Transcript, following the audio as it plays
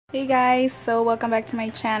Hey guys, so welcome back to my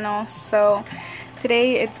channel. So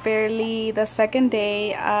today it's barely the second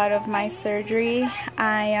day out of my surgery.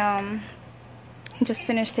 I just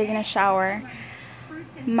finished taking a shower.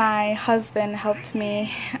 My husband helped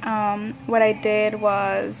me. What I did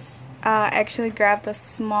was actually grabbed a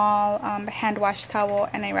small hand wash towel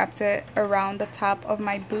and I wrapped it around the top of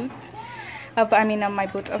my boot, of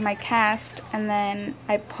my cast, and then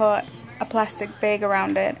I put a plastic bag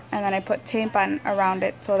around it, and then I put tape on around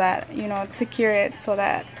it so that, you know, secure it so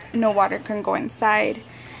that no water can go inside.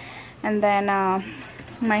 And then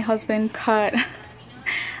my husband cut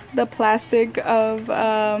the plastic of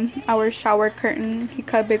our shower curtain. He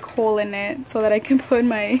cut a big hole in it so that I can put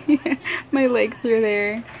my my leg through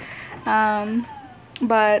there.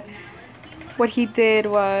 But what he did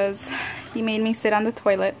was he made me sit on the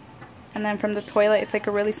toilet, and then from the toilet it's like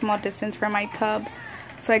a really small distance from my tub.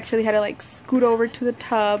 So I actually had to like scoot over to the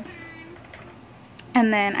tub,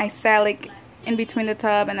 and then I sat like in between the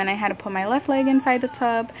tub, and then I had to put my left leg inside the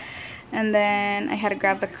tub, and then I had to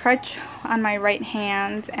grab the crutch on my right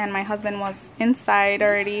hand, and my husband was inside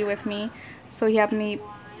already with me, so he helped me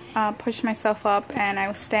push myself up, and I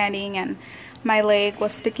was standing and my leg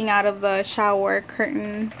was sticking out of the shower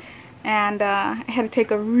curtain, and I had to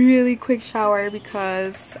take a really quick shower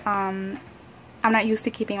because I'm not used to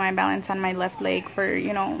keeping my balance on my left leg for,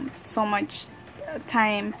 you know, so much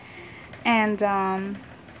time. And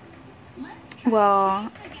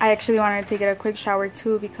well, I actually wanted to take a quick shower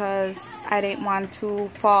too because I didn't want to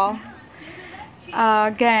fall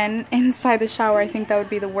again inside the shower. I think that would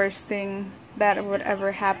be the worst thing that would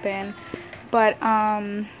ever happen. But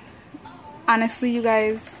honestly, you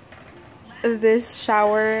guys, this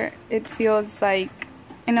shower, it feels like,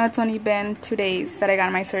 I know it's only been 2 days that I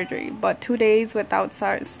got my surgery, but 2 days without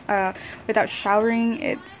showering,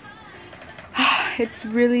 it's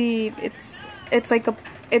really, it's like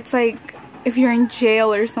if you're in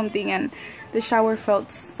jail or something. And the shower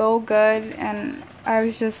felt so good, and I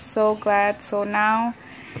was just so glad. So now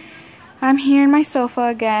I'm here in my sofa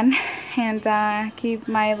again, and keep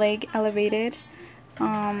my leg elevated.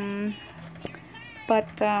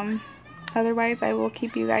 Otherwise I will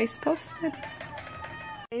keep you guys posted.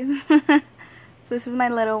 So this is my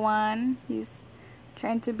little one. He's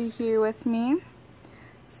trying to be here with me.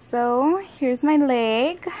 So here's my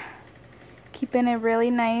leg, keeping it really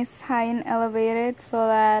nice, high and elevated so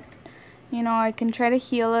that, you know, I can try to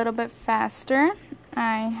heal a little bit faster.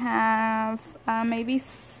 I have let me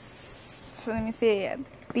see,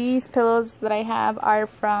 these pillows that I have are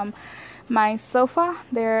from my sofa.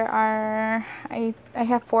 There are, I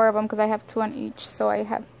have 4 of them because I have 2 on each. So I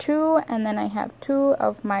have 2, and then I have 2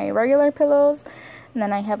 of my regular pillows, and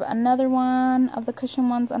then I have another one of the cushion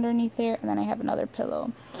ones underneath there, and then I have another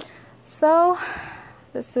pillow. So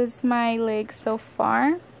this is my leg so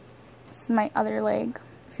far. This is my other leg.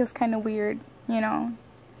 It feels kind of weird, you know,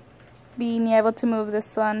 being able to move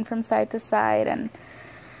this one from side to side, and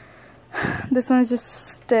this one's just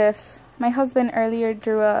stiff. My husband earlier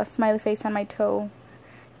drew a smiley face on my toe.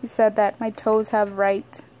 He said that my toes have right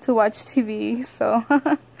to watch TV, so so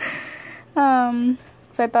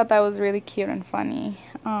I thought that was really cute and funny.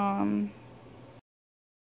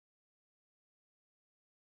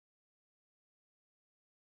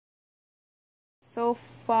 So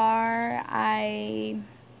far, I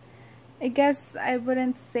guess I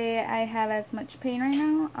wouldn't say I have as much pain right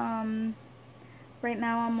now. Right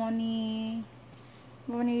now I'm only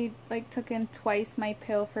like taken twice my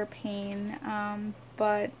pill for pain,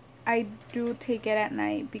 but I do take it at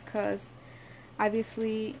night because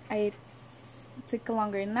obviously it's like a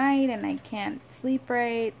longer night and I can't sleep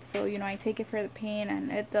right, so, you know, I take it for the pain,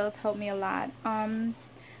 and it does help me a lot.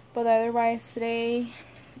 But otherwise today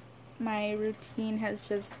my routine has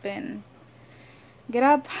just been get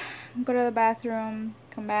up, go to the bathroom,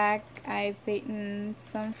 come back. I've eaten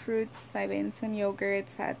some fruits, I've eaten some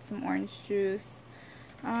yogurts, had some orange juice.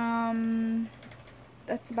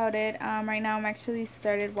 That's about it. Right now I'm actually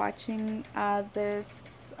started watching this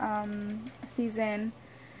season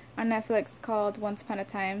on Netflix called Once Upon a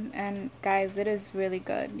Time, and guys, it is really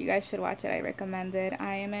good. You guys should watch it. I recommend it.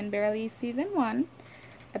 I am in barely season 1,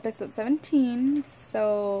 episode 17.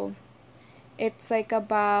 So it's like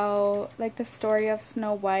about like the story of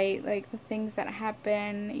Snow White, like the things that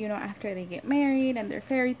happen, you know, after they get married, and their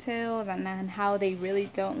fairy tales, and then how they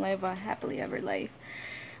really don't live a happily ever life.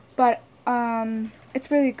 But it's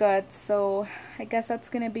really good, so I guess that's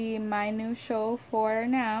gonna be my new show for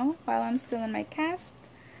now while I'm still in my cast.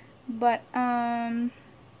 But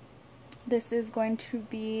this is going to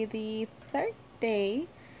be the 3rd day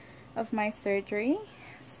of my surgery,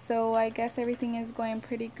 so I guess everything is going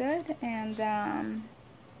pretty good, and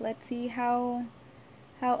let's see how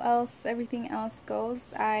else everything else goes.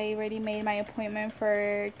 I already made my appointment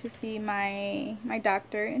to see my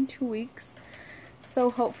doctor in 2 weeks. So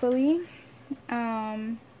hopefully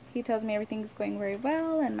he tells me everything's going very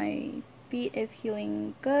well and my feet is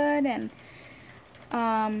healing good, and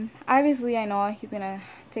obviously I know he's gonna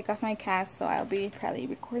take off my cast, so I'll be probably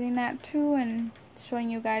recording that too and showing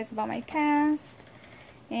you guys about my cast.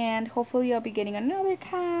 And hopefully I'll be getting another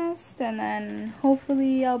cast, and then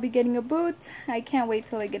hopefully I'll be getting a boot. I can't wait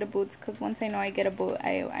till I get a boot, because once I know I get a boot,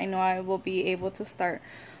 I know I will be able to start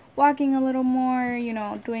walking a little more, you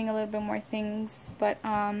know, doing a little bit more things. But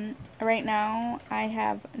right now I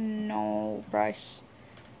have no rush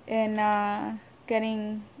in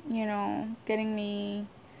getting me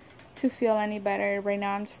to feel any better. Right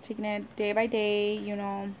now I'm just taking it day by day, you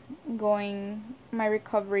know, going my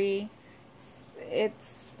recovery.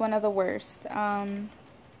 It's one of the worst. I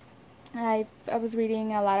was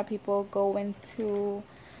reading a lot of people go into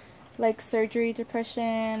like surgery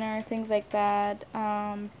depression or things like that,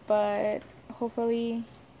 but hopefully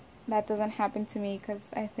that doesn't happen to me, because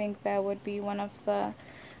I think that would be one of the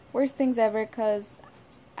worst things ever, because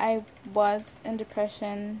I was in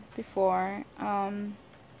depression before,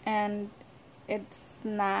 and it's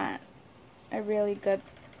not a really good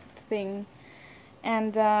thing.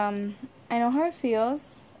 And I know how it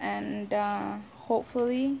feels, and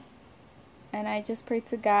hopefully, and I just pray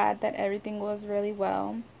to God that everything goes really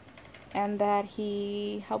well, and that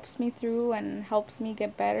He helps me through and helps me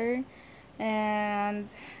get better, and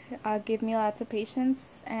give me lots of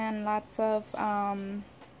patience and lots of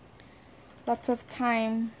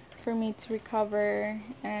time for me to recover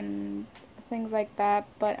and things like that.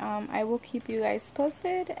 But I will keep you guys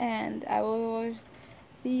posted, and I will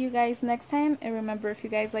see you guys next time. And remember, if you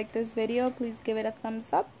guys like this video, please give it a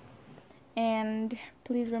thumbs up, and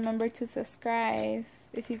please remember to subscribe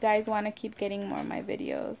if you guys want to keep getting more of my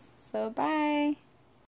videos. So bye.